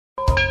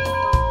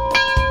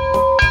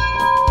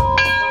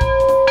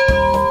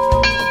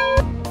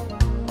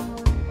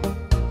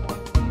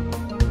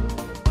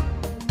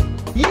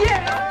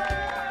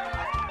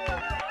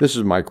This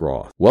is Mike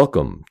Roth.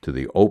 Welcome to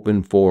the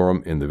Open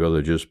Forum in the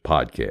Villages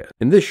podcast.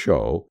 In this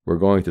show, we're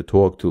going to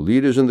talk to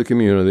leaders in the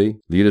community,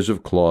 leaders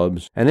of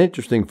clubs, and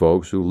interesting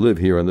folks who live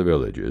here in the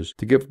villages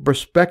to give a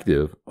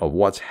perspective of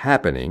what's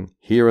happening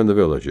here in the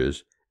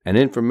villages and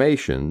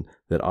information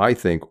that I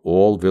think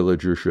all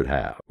villagers should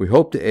have. We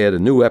hope to add a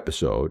new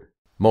episode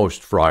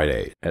most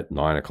Fridays at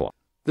 9 o'clock.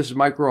 This is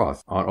Mike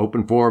Roth on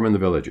Open Forum in the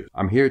Villages.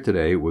 I'm here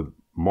today with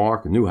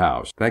Mark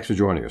Newhouse. Thanks for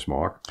joining us,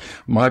 Mark.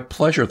 My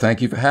pleasure.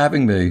 Thank you for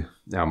having me.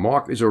 Now,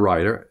 Mark is a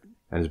writer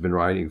and has been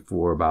writing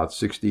for about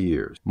 60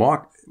 years.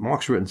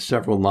 Mark's written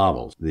several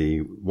novels. The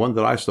one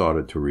that I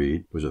started to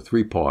read was a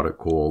three-parter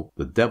called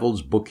The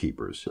Devil's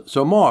Bookkeepers.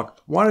 So, Mark,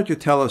 why don't you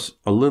tell us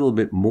a little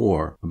bit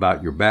more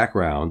about your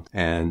background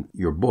and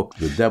your book,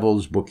 The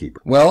Devil's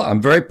Bookkeeper? Well,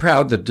 I'm very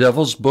proud that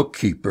Devil's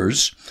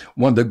Bookkeepers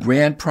won the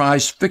Grand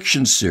Prize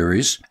Fiction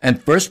Series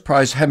and First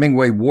Prize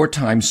Hemingway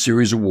Wartime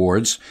Series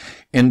Awards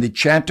in the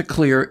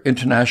Chanticleer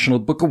International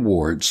Book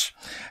Awards,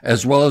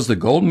 as well as the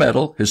Gold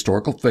Medal,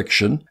 Historical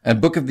Fiction,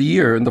 and Book of the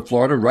Year in the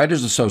Florida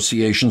Writers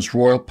Association's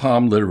Royal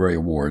Palm Literary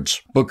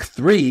Awards. Book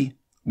 3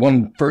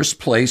 won First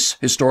Place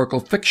Historical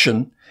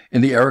Fiction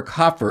in the Eric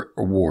Hoffer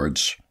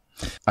Awards.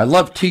 I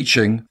love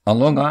teaching on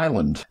Long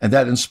Island, and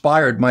that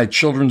inspired my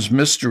children's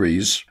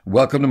mysteries,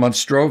 Welcome to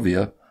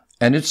Monstrovia,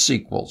 and its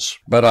sequels.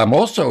 But I'm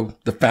also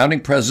the founding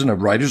president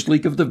of Writers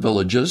League of the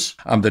Villages.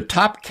 I'm the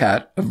top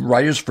cat of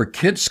Writers for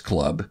Kids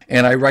Club,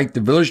 and I write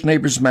the Village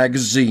Neighbors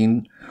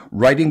magazine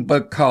writing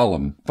book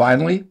column.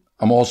 Finally,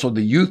 I'm also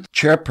the youth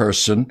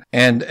chairperson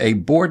and a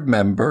board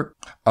member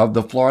of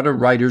the Florida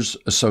Writers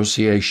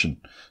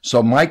Association.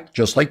 So, Mike,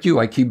 just like you,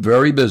 I keep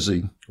very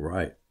busy.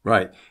 Right.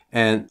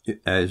 And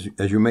as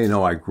you may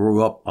know, I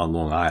grew up on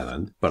Long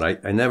Island,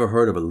 but I never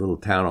heard of a little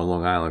town on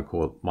Long Island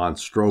called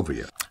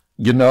Monstrovia.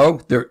 You know,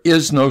 there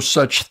is no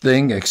such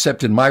thing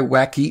except in my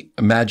wacky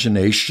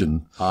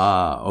imagination.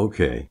 Ah,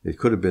 okay. It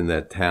could have been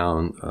that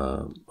town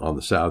on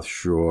the South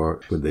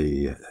Shore with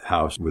the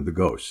house with the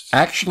ghosts.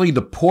 Actually,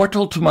 the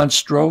portal to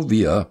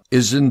Monstrovia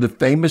is in the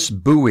famous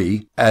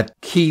buoy at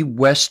Key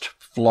West,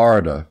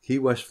 Florida. Key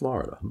West,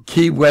 Florida.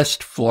 Key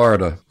West,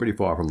 Florida. Pretty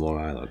far from Long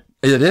Island.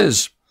 It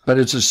is. But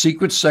it's a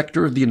secret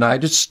sector of the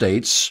United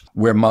States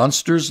where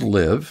monsters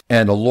live,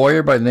 and a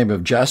lawyer by the name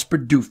of Jasper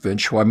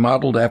Doofinch, who I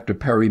modeled after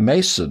Perry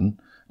Mason,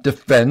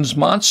 defends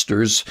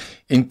monsters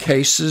in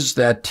cases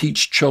that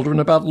teach children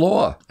about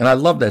law. And I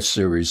love that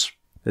series.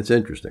 It's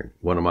interesting.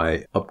 One of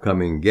my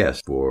upcoming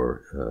guests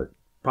for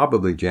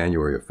probably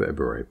January or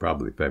February,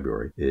 probably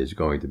February, is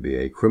going to be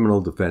a criminal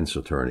defense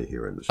attorney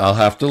here in the state. I'll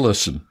have to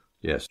listen.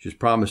 Yes, she's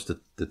promised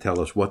to tell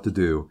us what to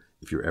do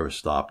if you're ever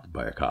stopped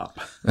by a cop.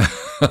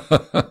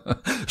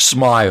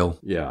 Smile.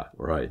 Yeah,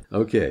 right.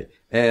 Okay.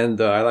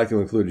 And I like to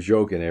include a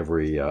joke in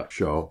every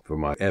show for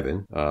my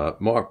Evan.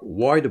 Mark,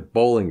 why do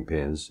bowling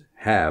pins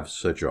have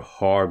such a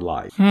hard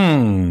life?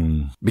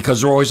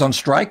 Because they're always on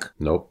strike?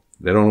 Nope.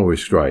 They don't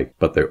always strike,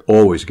 but they're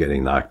always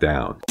getting knocked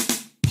down.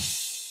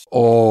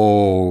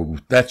 Oh,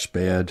 that's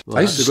bad. Well,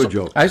 that's a good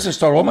joke. I used to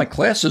start all my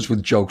classes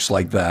with jokes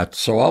like that,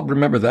 so I'll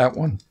remember that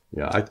one.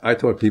 Yeah, I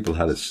taught people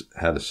how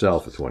to sell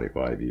for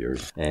 25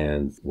 years,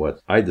 and what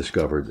I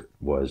discovered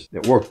was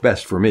it worked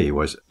best for me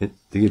was to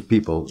give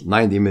people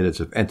 90 minutes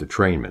of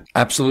entertainment.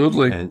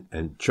 Absolutely.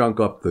 And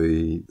chunk up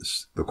the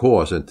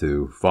course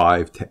into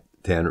 5,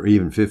 10, or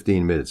even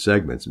 15-minute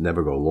segments,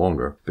 never go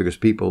longer, because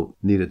people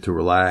needed to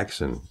relax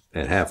and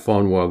have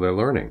fun while they're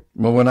learning.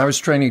 Well, when I was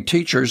training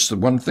teachers, the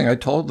one thing I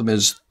told them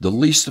is the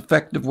least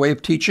effective way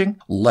of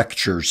teaching,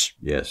 lectures.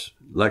 Yes,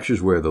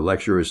 lectures where the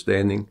lecturer is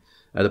standing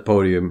at a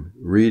podium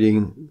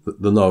reading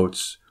the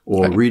notes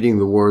or reading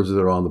the words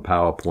that are on the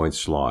PowerPoint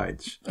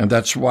slides. And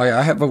that's why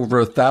I have over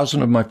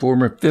 1,000 of my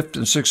former 5th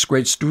and 6th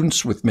grade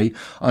students with me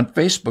on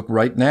Facebook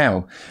right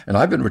now. And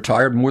I've been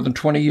retired more than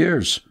 20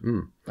 years.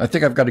 I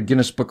think I've got a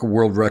Guinness Book of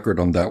World Record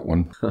on that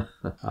one.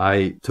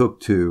 I took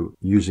to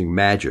using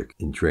magic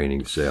in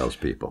training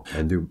salespeople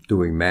and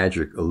doing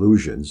magic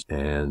illusions,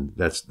 and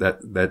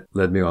that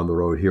led me on the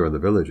road here in the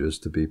villages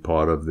to be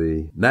part of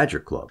the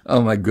Magic Club.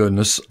 Oh, my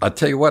goodness. I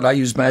tell you what, I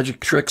used magic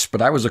tricks,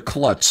 but I was a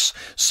klutz.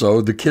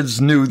 So the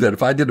kids knew that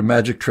if I did a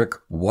magic trick,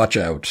 watch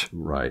out.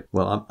 Right.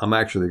 Well, I'm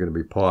actually going to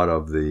be part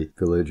of the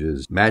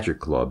village's Magic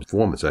Club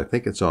performance. I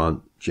think it's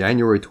on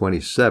January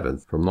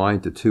 27th from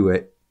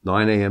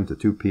 9 a.m. to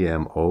 2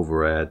 p.m.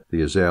 over at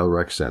the Azale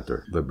Rec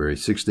Center. There'll be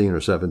 16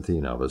 or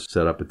 17 of us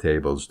set up at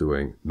tables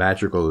doing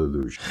magical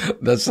illusions.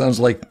 That sounds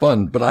like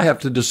fun, but I have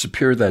to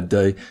disappear that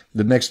day.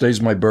 The next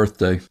day's my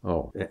birthday.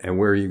 Oh, and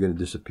where are you going to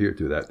disappear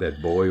to?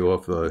 That boy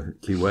off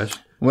Key West?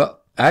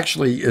 Well,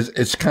 actually,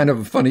 it's kind of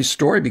a funny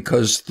story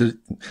because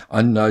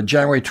on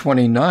January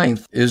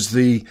 29th is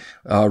the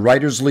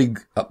Writers League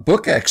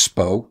Book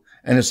Expo,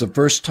 and it's the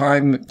first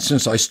time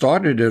since I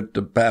started it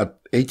about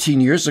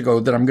 18 years ago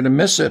that I'm going to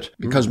miss it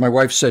because my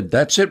wife said,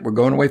 that's it, we're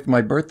going away for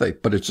my birthday,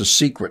 but it's a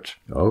secret.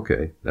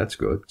 Okay, that's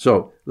good.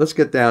 So let's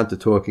get down to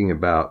talking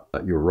about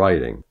your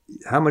writing.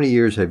 How many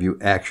years have you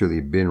actually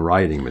been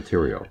writing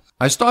material?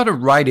 I started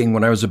writing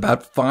when I was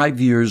about 5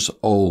 years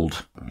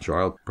old.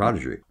 Child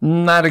prodigy.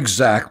 Not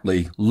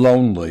exactly.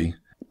 Lonely.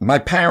 my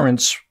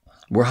parents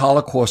were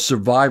Holocaust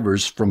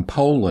survivors from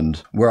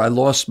Poland, where I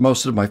lost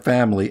most of my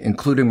family,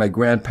 including my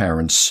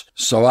grandparents.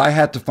 So I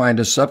had to find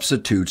a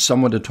substitute,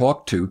 someone to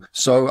talk to.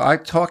 So I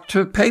talked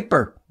to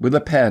paper with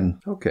a pen.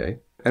 Okay.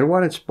 And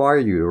what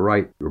inspired you to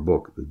write your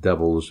book, The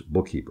Devil's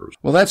Bookkeepers?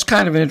 Well, that's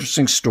kind of an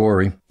interesting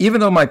story. Even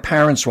though my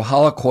parents were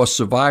Holocaust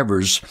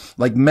survivors,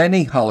 like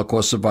many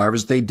Holocaust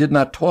survivors, they did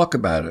not talk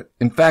about it.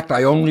 In fact,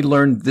 I only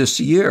learned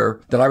this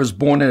year that I was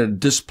born in a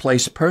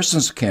displaced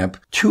persons camp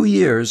 2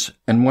 years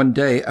and 1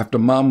 day after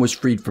Mom was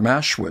freed from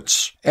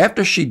Auschwitz.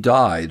 After she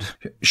died,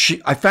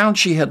 I found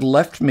she had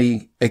left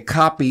me a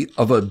copy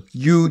of a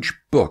huge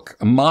book,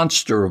 a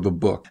monster of a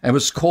book, and it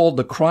was called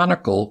The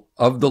Chronicle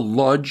of the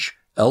Lodz,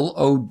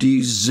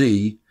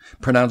 L-O-D-Z,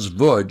 pronounced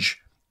Vudge,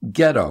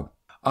 Ghetto.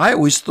 I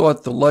always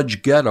thought the Lodz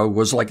Ghetto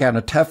was like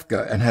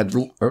Anatevka and had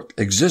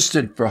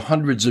existed for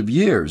hundreds of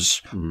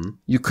years. Mm-hmm.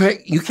 You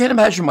can't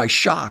imagine my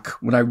shock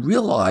when I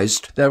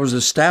realized that it was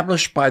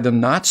established by the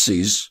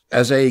Nazis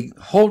as a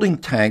holding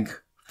tank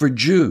for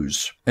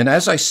Jews. And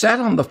as I sat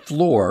on the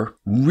floor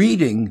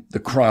reading the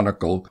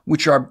Chronicle,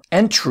 which are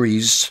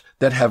entries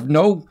that have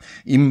no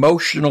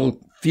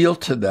emotional feel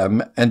to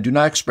them and do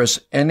not express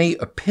any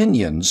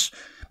opinions,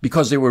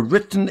 because they were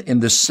written in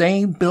the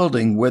same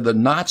building where the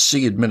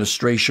Nazi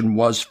administration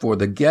was for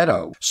the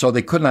ghetto. So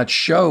they could not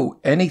show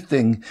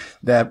anything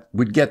that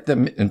would get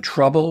them in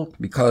trouble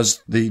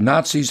because the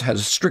Nazis had a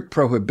strict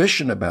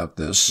prohibition about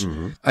this.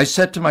 Mm-hmm. I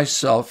said to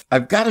myself,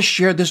 I've got to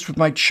share this with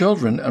my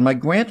children and my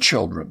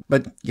grandchildren.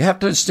 But you have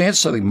to understand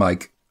something,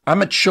 Mike.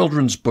 I'm a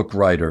children's book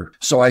writer.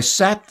 So I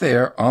sat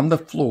there on the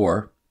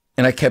floor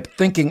and I kept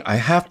thinking, I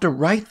have to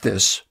write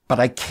this, but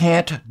I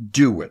can't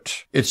do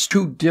it. It's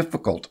too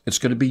difficult. It's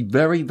going to be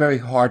very, very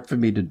hard for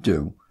me to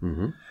do.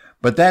 Mm-hmm.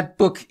 But that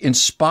book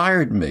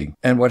inspired me.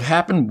 And what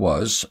happened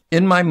was,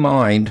 in my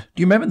mind,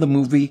 do you remember the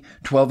movie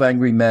 12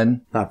 Angry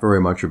Men? Not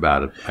very much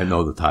about it. I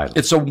know the title.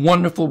 It's a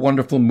wonderful,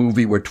 wonderful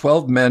movie where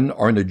 12 men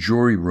are in a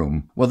jury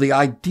room. Well, the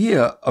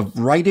idea of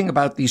writing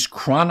about these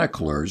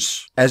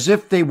chroniclers as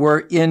if they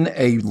were in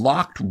a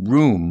locked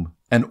room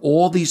and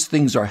all these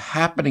things are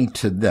happening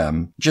to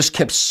them just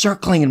kept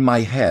circling in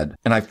my head.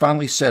 And I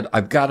finally said,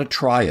 I've got to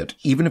try it,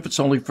 even if it's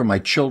only for my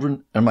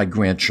children and my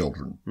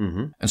grandchildren.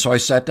 Mm-hmm. And so I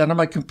sat down on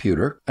my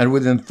computer, and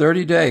within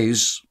 30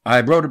 days, I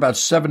wrote about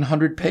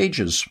 700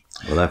 pages.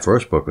 Well, that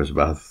first book was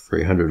about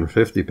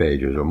 350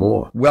 pages or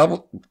more.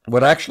 Well,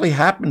 what actually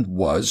happened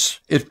was,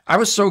 I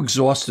was so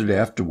exhausted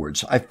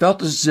afterwards. I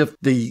felt as if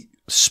the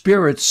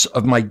spirits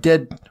of my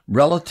dead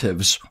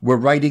relatives were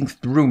writing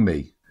through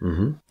me.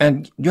 Mm-hmm.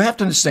 And you have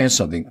to understand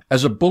something.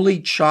 As a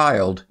bullied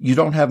child, you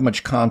don't have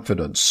much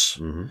confidence.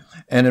 Mm-hmm.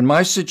 And in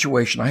my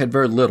situation, I had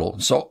very little.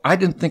 So I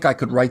didn't think I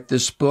could write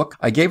this book.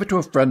 I gave it to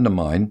a friend of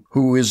mine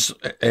who is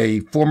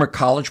a former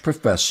college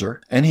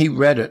professor, and he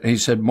read it and he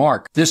said,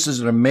 Mark, this is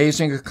an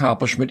amazing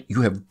accomplishment.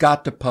 You have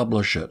got to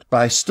publish it.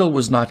 But I still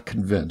was not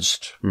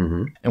convinced.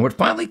 Mm-hmm. And what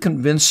finally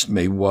convinced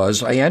me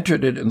was I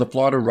entered it in the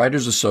Florida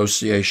Writers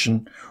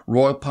Association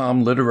Royal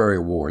Palm Literary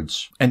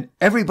Awards, and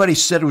everybody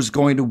said it was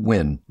going to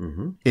win.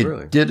 Mm-hmm. It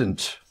really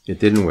didn't. It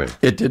didn't win.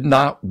 It did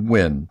not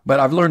win. But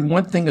I've learned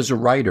one thing as a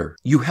writer.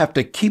 You have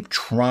to keep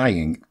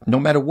trying. No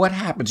matter what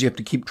happens, you have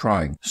to keep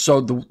trying.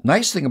 So the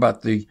nice thing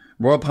about the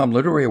Royal Palm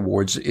Literary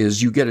Awards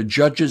is you get a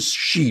judge's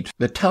sheet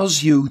that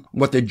tells you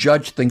what the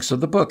judge thinks of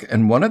the book.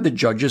 And one of the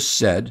judges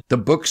said, the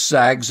book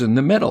sags in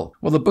the middle.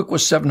 Well, the book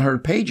was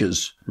 700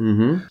 pages.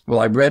 Mm-hmm. Well,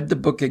 I read the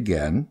book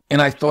again,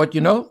 and I thought,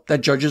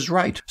 that judge is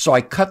right. So I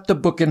cut the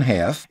book in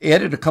half,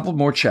 added a couple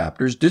more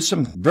chapters, did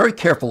some very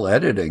careful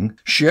editing,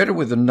 shared it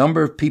with a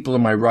number of people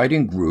in my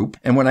writing group,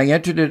 and when I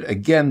entered it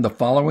again the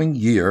following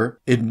year,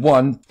 it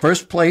won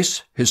first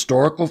place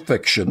historical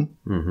fiction,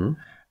 mm-hmm.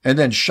 and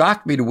then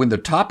shocked me to win the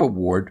top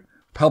award,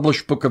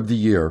 Published Book of the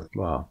Year.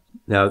 Wow.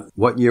 Now,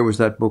 what year was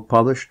that book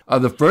published?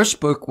 The first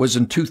book was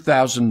in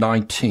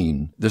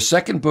 2019. The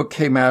second book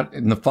came out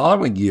in the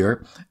following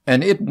year,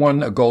 and it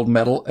won a gold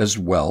medal as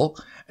well,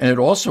 and it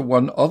also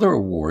won other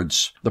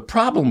awards. The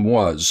problem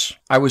was,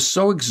 I was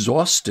so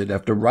exhausted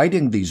after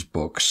writing these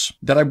books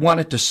that I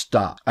wanted to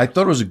stop. I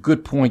thought it was a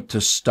good point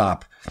to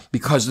stop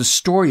because the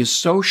story is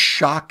so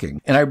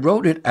shocking. And I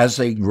wrote it as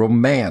a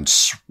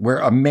romance where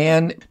a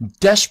man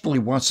desperately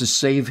wants to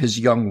save his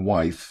young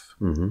wife.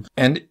 Mm-hmm.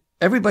 And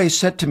everybody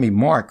said to me,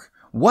 Mark,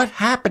 what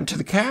happened to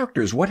the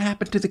characters? What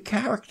happened to the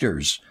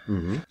characters?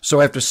 Mm-hmm.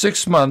 So after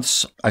 6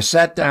 months, I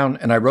sat down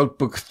and I wrote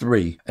book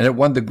 3, and it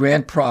won the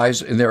grand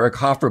prize in the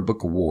Hoffer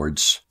Book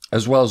Awards,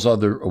 as well as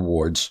other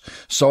awards.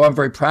 So I'm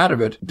very proud of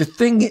it. The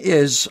thing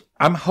is,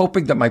 I'm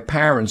hoping that my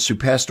parents, who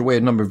passed away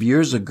a number of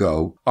years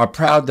ago, are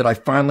proud that I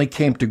finally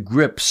came to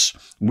grips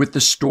with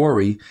the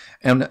story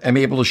and am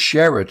able to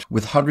share it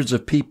with hundreds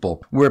of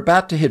people. We're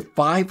about to hit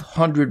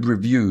 500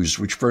 reviews,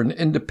 which for an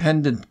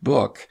independent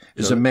book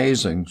is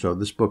amazing. So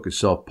this book is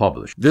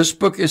self-published? This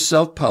book is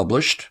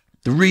self-published.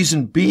 The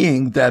reason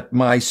being that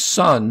my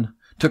son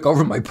took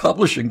over my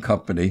publishing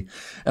company,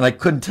 and I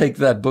couldn't take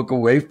that book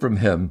away from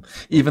him,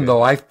 even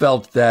though I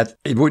felt that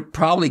it would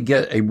probably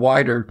get a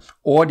wider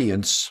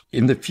audience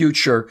in the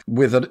future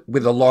with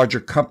a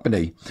larger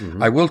company.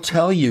 I will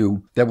tell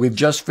you that we've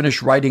just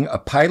finished writing a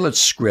pilot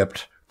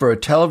script for a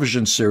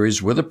television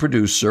series with a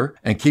producer,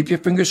 and keep your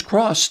fingers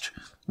crossed.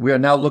 We are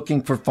now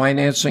looking for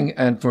financing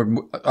and for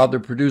other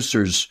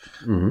producers.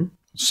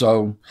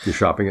 So you're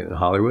shopping it in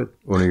Hollywood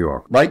or New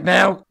York? Right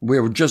now,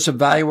 we're just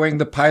evaluating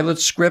the pilot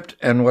script,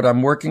 and what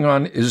I'm working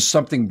on is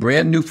something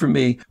brand new for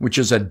me, which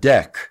is a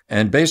deck.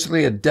 And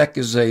basically, a deck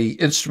is a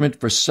instrument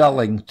for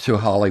selling to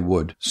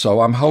Hollywood.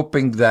 So I'm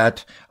hoping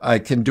that I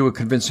can do a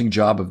convincing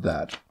job of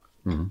that.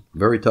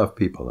 Very tough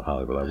people in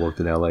Hollywood. I worked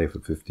in L.A. for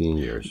 15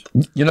 years.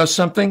 You know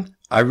something?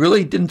 I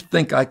really didn't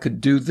think I could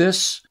do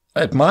this.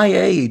 At my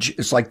age,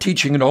 it's like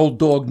teaching an old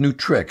dog new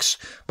tricks.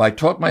 But I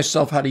taught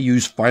myself how to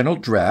use Final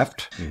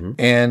Draft,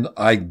 and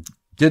I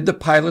did the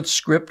pilot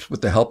script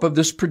with the help of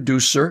this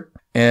producer.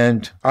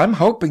 And I'm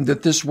hoping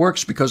that this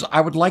works because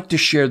I would like to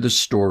share this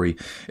story.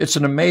 It's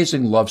an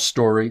amazing love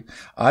story.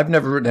 I've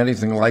never written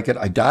anything like it.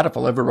 I doubt if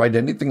I'll ever write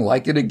anything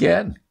like it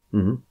again.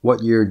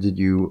 What year did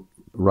you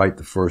write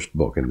the first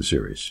book in the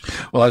series?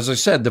 Well, as I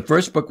said, the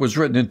first book was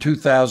written in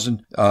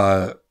 2000.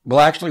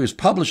 Actually, it was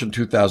published in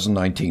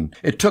 2019.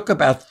 It took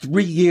about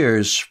 3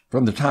 years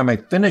from the time I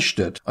finished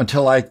it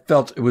until I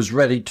felt it was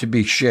ready to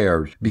be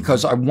shared,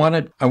 because I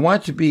wanted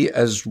to be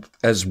as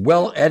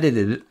well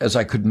edited as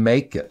I could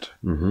make it.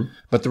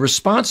 But the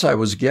response I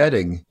was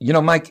getting, you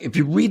know, Mike, if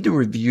you read the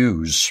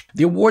reviews,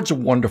 the awards are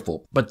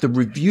wonderful, but the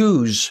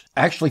reviews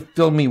actually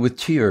fill me with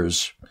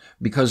tears,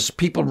 because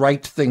people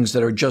write things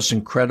that are just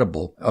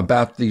incredible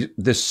about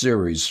this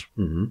series.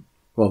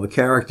 Well, the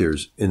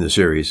characters in the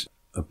series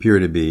appear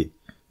to be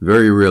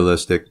very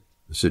realistic.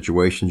 The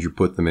situations you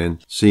put them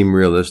in seem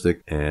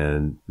realistic,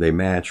 and they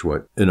match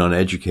what an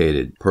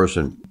uneducated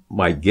person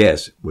might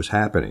guess was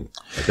happening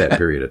at that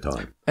period of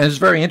time. And it's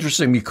very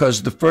interesting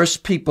because the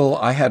first people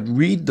I had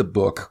read the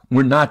book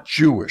were not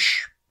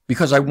Jewish,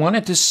 because I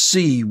wanted to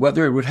see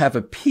whether it would have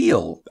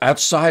appeal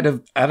outside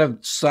of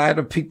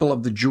people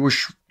of the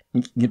Jewish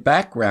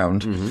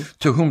background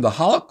to whom the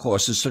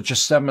Holocaust is such a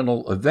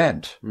seminal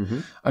event.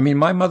 I mean,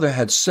 my mother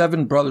had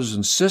 7 brothers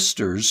and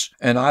sisters,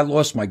 and I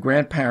lost my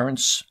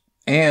grandparents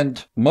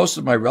and most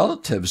of my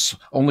relatives.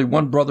 Only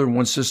 1 brother and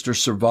 1 sister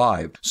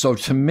survived. So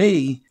to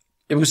me,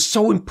 it was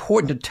so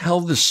important to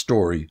tell this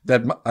story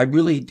that I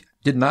really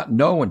did not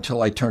know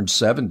until I turned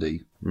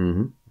 70.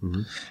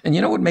 And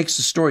you know what makes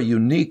the story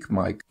unique,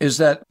 Mike, is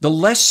that the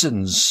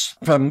lessons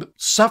from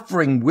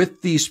suffering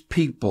with these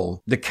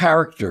people, the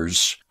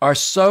characters, are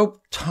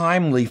so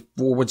timely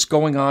for what's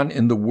going on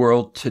in the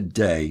world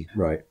today.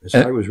 Right. As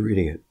I was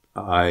reading it,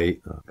 I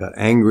got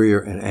angrier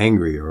and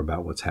angrier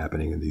about what's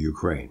happening in the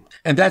Ukraine.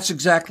 And that's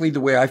exactly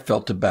the way I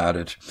felt about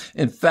it.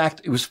 In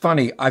fact, it was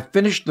funny. I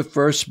finished the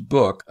first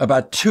book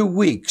about 2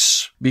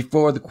 weeks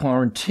before the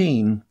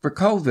quarantine for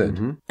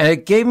COVID. And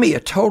it gave me a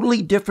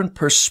totally different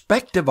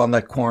perspective on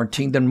that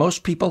quarantine than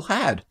most people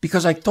had,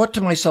 because I thought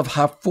to myself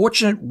how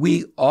fortunate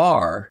we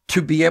are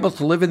to be able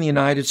to live in the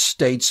United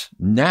States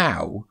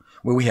now,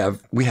 where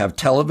we have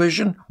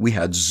television, we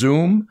had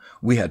Zoom,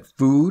 we had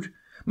food.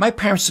 My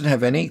parents didn't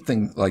have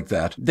anything like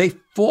that. They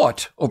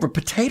fought over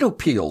potato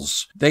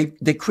peels. They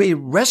created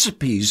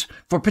recipes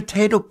for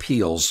potato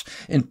peels.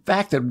 In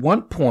fact, at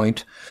one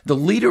point, the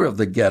leader of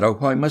the ghetto,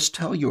 who I must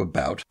tell you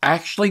about,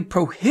 actually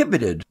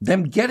prohibited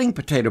them getting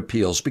potato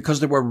peels because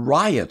there were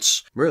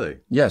riots. Really?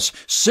 Yes.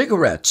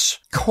 Cigarettes,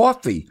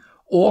 coffee,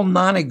 all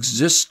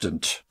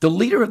non-existent. The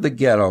leader of the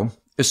ghetto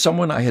is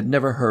someone I had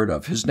never heard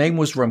of. His name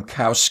was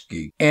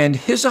Rumkowski, and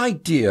his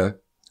idea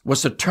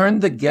was to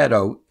turn the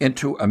ghetto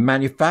into a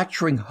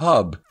manufacturing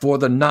hub for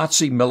the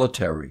Nazi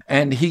military.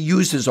 And he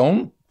used his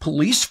own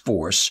police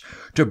force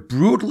to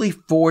brutally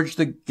forge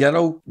the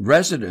ghetto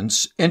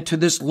residents into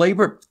this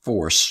labor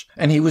force.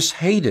 And he was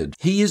hated.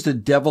 He is the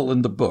devil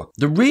in the book.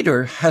 The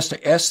reader has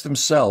to ask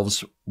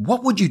themselves,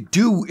 what would you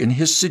do in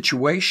his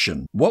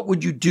situation? What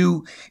would you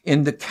do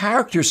in the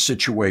character's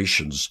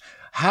situations?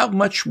 How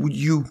much would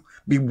you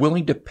be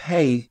willing to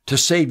pay to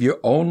save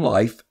your own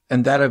life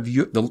and that of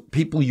the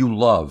people you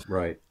love?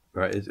 Right.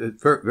 It's a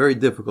very, very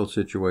difficult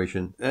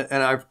situation.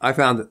 And I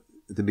found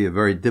it to be a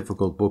very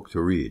difficult book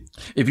to read.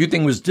 If you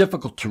think it was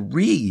difficult to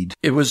read,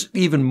 it was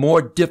even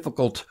more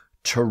difficult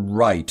to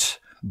write.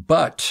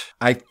 But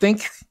I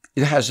think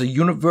it has a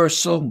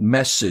universal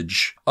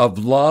message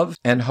of love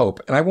and hope.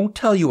 And I won't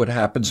tell you what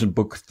happens in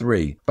book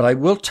 3, but I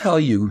will tell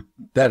you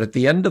that at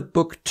the end of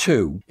book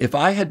 2, if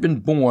I had been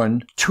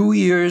born 2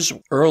 years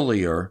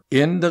earlier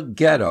in the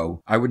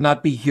ghetto, I would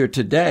not be here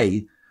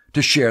today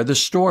to share the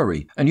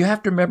story. And you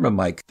have to remember,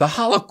 Mike, the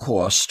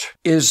Holocaust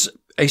is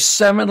a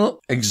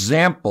seminal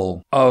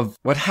example of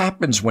what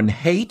happens when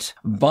hate,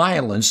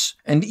 violence,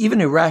 and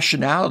even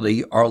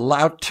irrationality are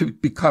allowed to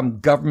become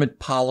government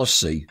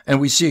policy.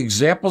 And we see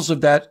examples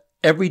of that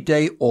every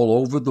day all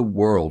over the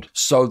world.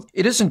 So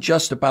it isn't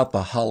just about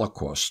the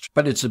Holocaust,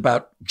 but it's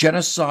about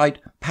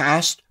genocide,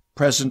 past,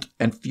 present,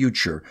 and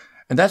future.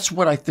 And that's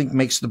what I think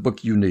makes the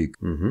book unique.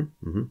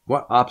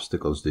 What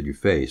obstacles did you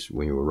face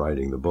when you were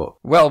writing the book?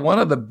 Well, one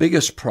of the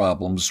biggest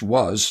problems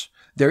was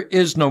there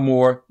is no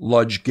more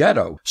Lodge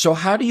Ghetto. So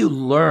how do you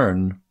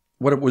learn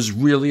what it was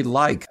really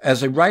like?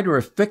 As a writer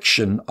of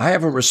fiction, I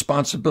have a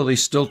responsibility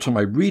still to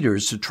my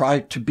readers to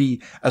try to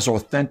be as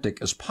authentic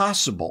as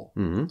possible.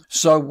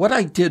 So what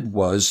I did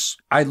was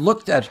I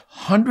looked at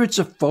hundreds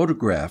of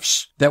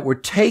photographs that were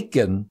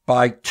taken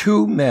by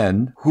two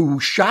men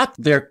who shot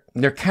their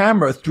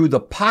camera through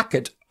the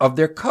pocket of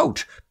their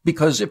coat,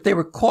 because if they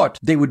were caught,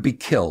 they would be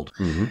killed.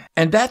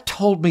 And that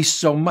told me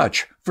so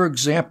much. For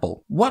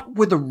example, what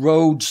were the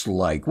roads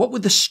like? What were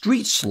the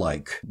streets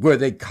like? Were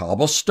they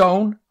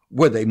cobblestone?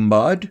 Were they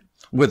mud?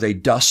 Were they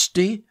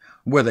dusty?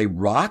 Were they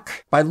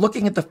rock? By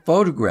looking at the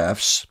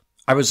photographs,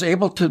 I was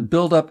able to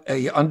build up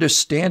a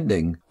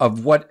understanding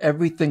of what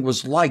everything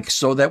was like,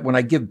 so that when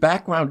I give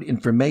background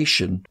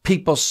information,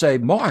 people say,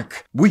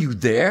 Mark, were you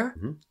there?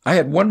 I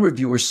had one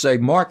reviewer say,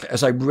 Mark,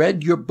 as I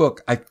read your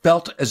book, I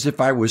felt as if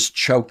I was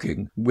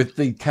choking with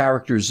the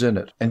characters in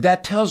it. And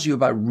that tells you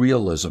about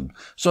realism.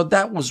 So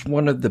that was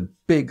one of the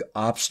big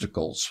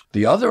obstacles.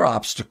 The other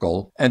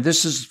obstacle, and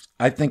this is,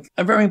 I think,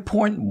 a very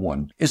important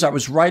one, is I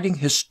was writing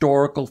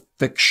historical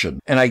fiction,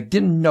 and I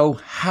didn't know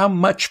how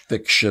much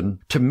fiction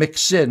to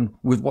mix in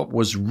with what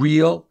was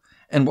real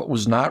and what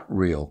was not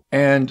real.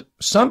 And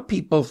some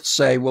people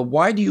say, well,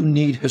 why do you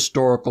need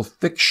historical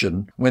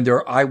fiction when there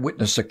are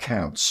eyewitness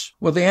accounts?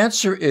 Well, the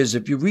answer is,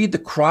 if you read the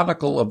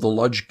Chronicle of the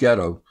Lodge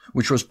Ghetto,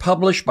 which was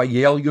published by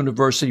Yale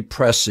University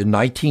Press in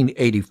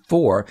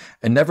 1984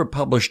 and never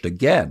published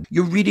again,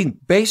 you're reading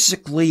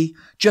basically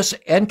just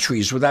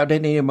entries without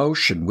any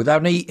emotion,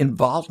 without any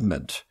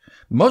involvement.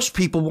 Most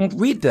people won't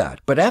read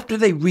that. But after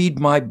they read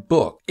my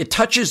book, it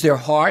touches their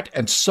heart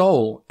and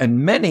soul,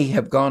 and many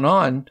have gone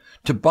on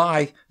to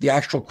buy the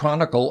actual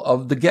Chronicle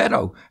of the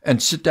Ghetto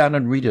and sit down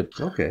and read it.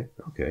 Okay.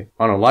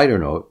 On a lighter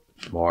note,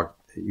 Mark,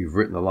 you've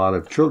written a lot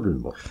of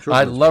children's books.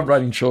 I love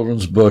writing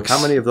children's books.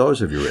 How many of those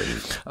have you written?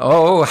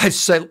 Oh, I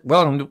say,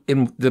 well,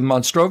 in the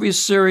Monstrovia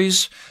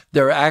series,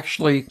 there are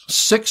actually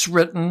 6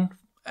 written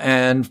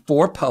and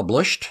 4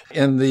 published.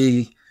 In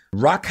the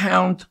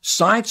Rockhound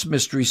Science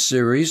Mystery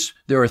Series,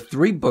 there are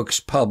 3 books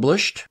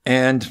published,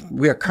 and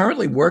we are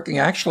currently working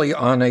actually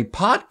on a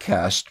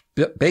podcast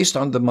based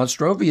on the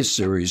Monstrovia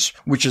series,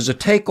 which is a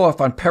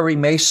takeoff on Perry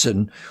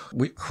Mason,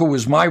 who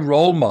was my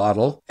role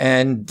model,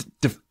 and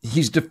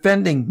he's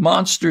defending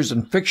monsters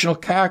and fictional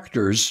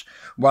characters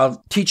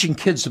while teaching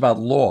kids about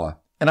law.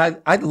 And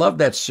I love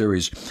that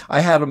series.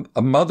 I had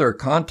a mother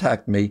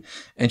contact me,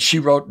 and she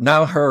wrote,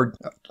 now her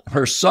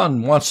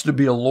son wants to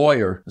be a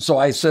lawyer. So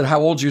I said,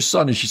 how old's your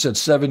son? And she said,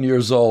 7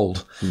 years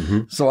old.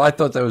 So I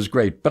thought that was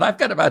great. But I've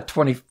got about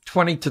 20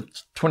 to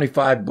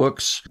 25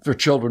 books for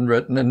children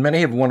written, and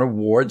many have won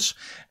awards.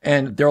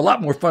 And they're a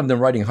lot more fun than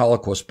writing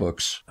Holocaust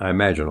books. I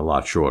imagine a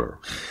lot shorter.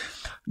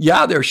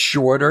 Yeah, they're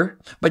shorter.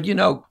 But,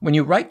 when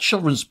you write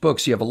children's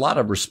books, you have a lot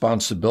of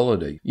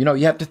responsibility. You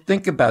have to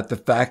think about the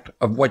fact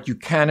of what you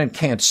can and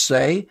can't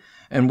say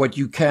and what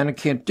you can and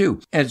can't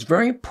do. And it's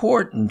very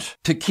important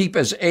to keep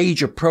as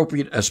age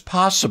appropriate as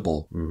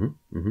possible.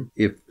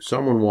 If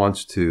someone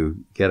wants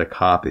to get a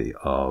copy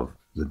of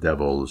The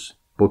Devil's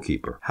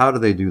Bookkeeper, how do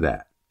they do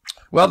that?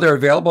 Well, they're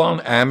available on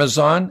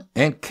Amazon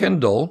and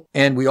Kindle,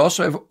 and we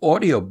also have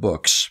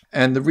audiobooks.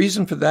 And the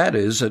reason for that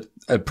is at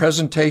a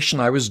presentation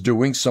I was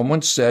doing,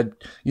 someone said,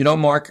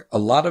 Mark, a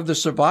lot of the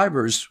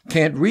survivors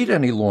can't read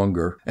any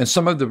longer. And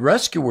some of the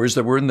rescuers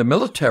that were in the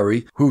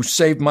military who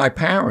saved my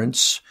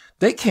parents,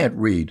 they can't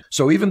read.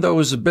 So even though it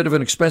was a bit of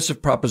an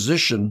expensive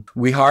proposition,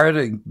 we hired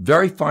a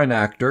very fine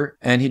actor,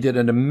 and he did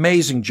an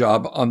amazing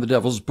job on The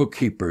Devil's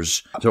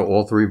Bookkeepers. So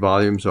all 3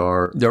 volumes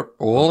are... They're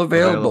all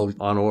available.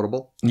 On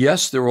Audible?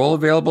 Yes, they're all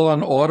available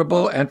on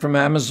Audible and from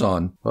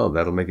Amazon. Well,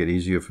 that'll make it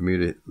easier for me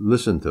to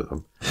listen to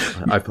them.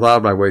 I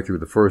plowed my way through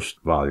the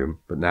first volume,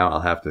 but now I'll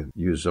have to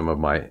use some of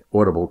my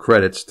Audible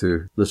credits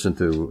to listen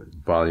to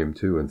volume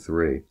 2 and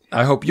 3.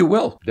 I hope you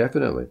will.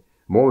 Definitely.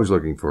 I'm always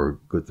looking for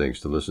good things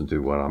to listen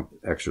to when I'm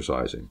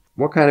exercising.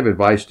 What kind of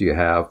advice do you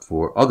have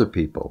for other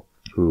people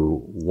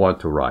who want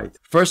to write?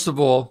 First of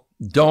all,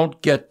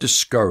 don't get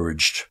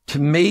discouraged. To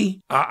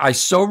me, I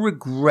so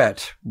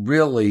regret,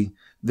 really,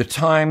 the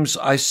times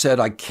I said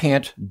I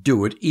can't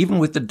do it, even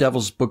with The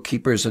Devil's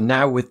Bookkeepers and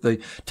now with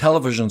the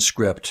television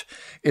script.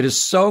 It is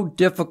so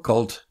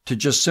difficult to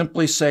just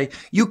simply say,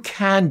 you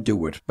can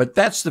do it. But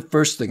that's the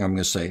first thing I'm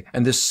going to say.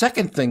 And the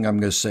second thing I'm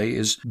going to say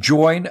is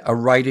join a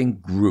writing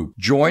group.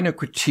 Join a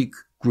critique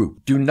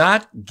group. Do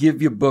not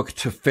give your book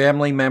to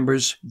family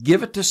members.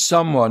 Give it to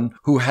someone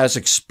who has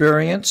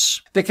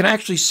experience. They can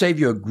actually save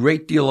you a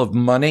great deal of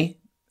money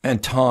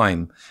and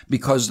time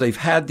because they've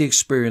had the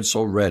experience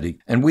already.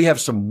 And we have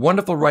some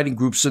wonderful writing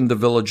groups in the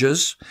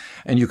villages,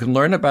 and you can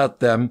learn about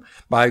them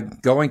by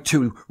going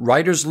to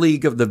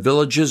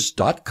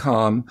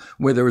writersleagueofthevillages.com,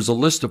 where there is a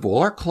list of all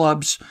our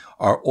clubs,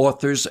 our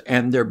authors,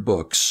 and their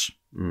books.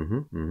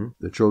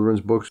 The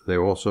children's books,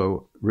 they're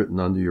also written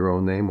under your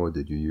own name, or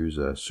did you use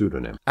a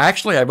pseudonym?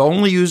 Actually, I've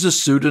only used a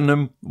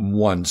pseudonym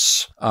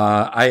once.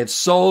 I had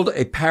sold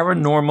a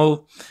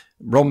paranormal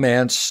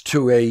romance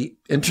to a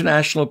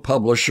international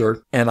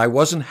publisher, and I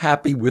wasn't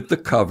happy with the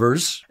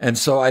covers, and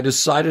so I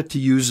decided to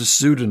use a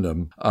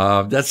pseudonym.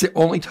 That's the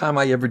only time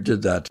I ever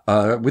did that.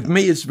 With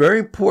me, it's very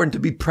important to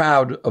be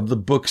proud of the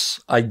books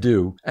I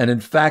do. And in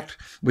fact,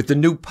 with the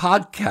new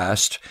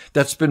podcast,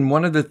 that's been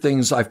one of the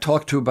things I've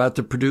talked to about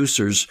the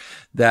producers,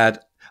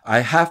 that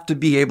I have to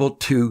be able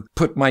to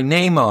put my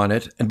name on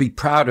it and be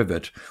proud of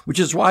it, which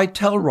is why I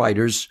tell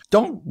writers,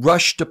 don't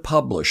rush to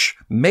publish.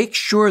 Make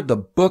sure the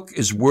book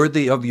is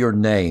worthy of your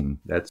name.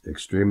 That's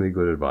extremely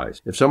good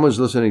advice. If someone's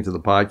listening to the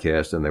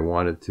podcast and they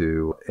wanted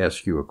to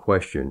ask you a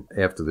question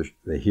after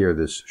they hear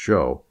this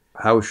show,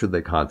 how should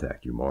they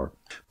contact you, Mark?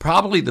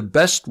 Probably the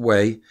best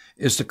way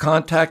is to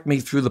contact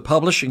me through the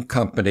publishing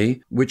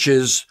company, which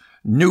is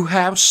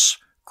Newhouse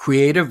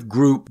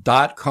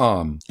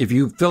creativegroup.com. If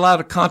you fill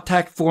out a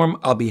contact form,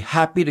 I'll be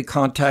happy to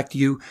contact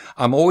you.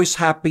 I'm always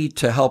happy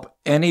to help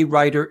any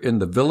writer in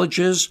the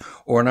Villages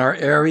or in our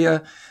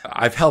area.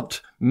 I've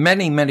helped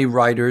many, many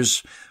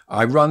writers.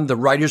 I run the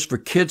Writers for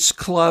Kids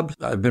Club.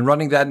 I've been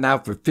running that now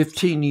for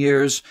 15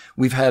 years.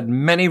 We've had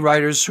many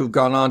writers who've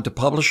gone on to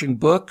publishing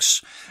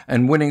books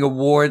and winning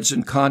awards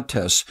and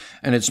contests.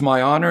 And it's my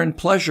honor and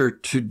pleasure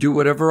to do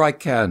whatever I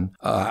can.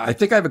 I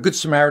think I have a good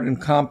Samaritan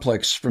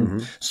complex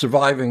from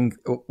surviving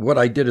what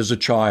I did as a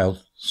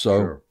child.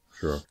 So.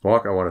 Sure.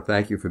 Mark, I want to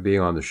thank you for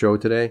being on the show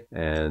today.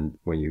 And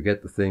when you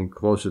get the thing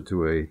closer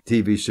to a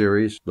TV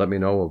series, let me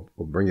know.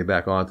 We'll bring you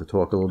back on to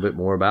talk a little bit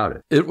more about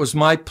it. It was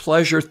my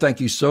pleasure.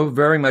 Thank you so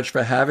very much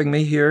for having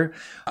me here.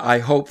 I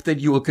hope that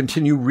you will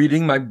continue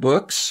reading my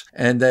books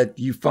and that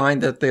you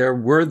find that they are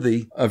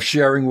worthy of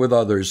sharing with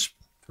others.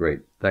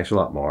 Great. Thanks a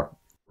lot, Mark.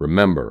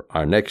 Remember,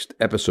 our next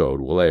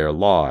episode will air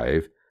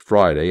live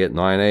Friday at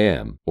 9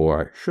 a.m.,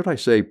 or should I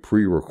say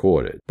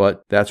pre-recorded,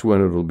 but that's when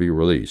it'll be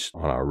released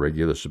on our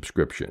regular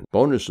subscription.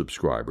 Bonus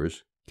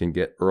subscribers can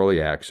get early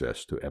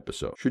access to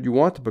episodes. Should you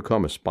want to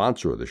become a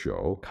sponsor of the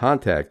show,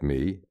 contact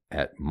me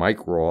at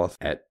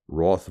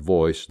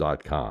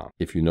mikeroth@rothvoice.com.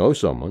 If you know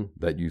someone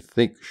that you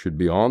think should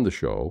be on the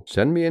show,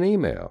 send me an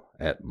email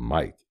at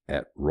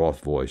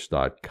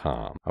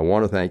mike@rothvoice.com. I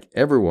want to thank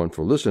everyone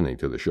for listening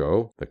to the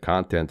show. The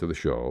content of the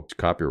show is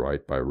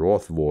copyright by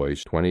Roth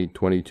Voice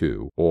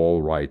 2022,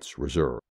 all rights reserved.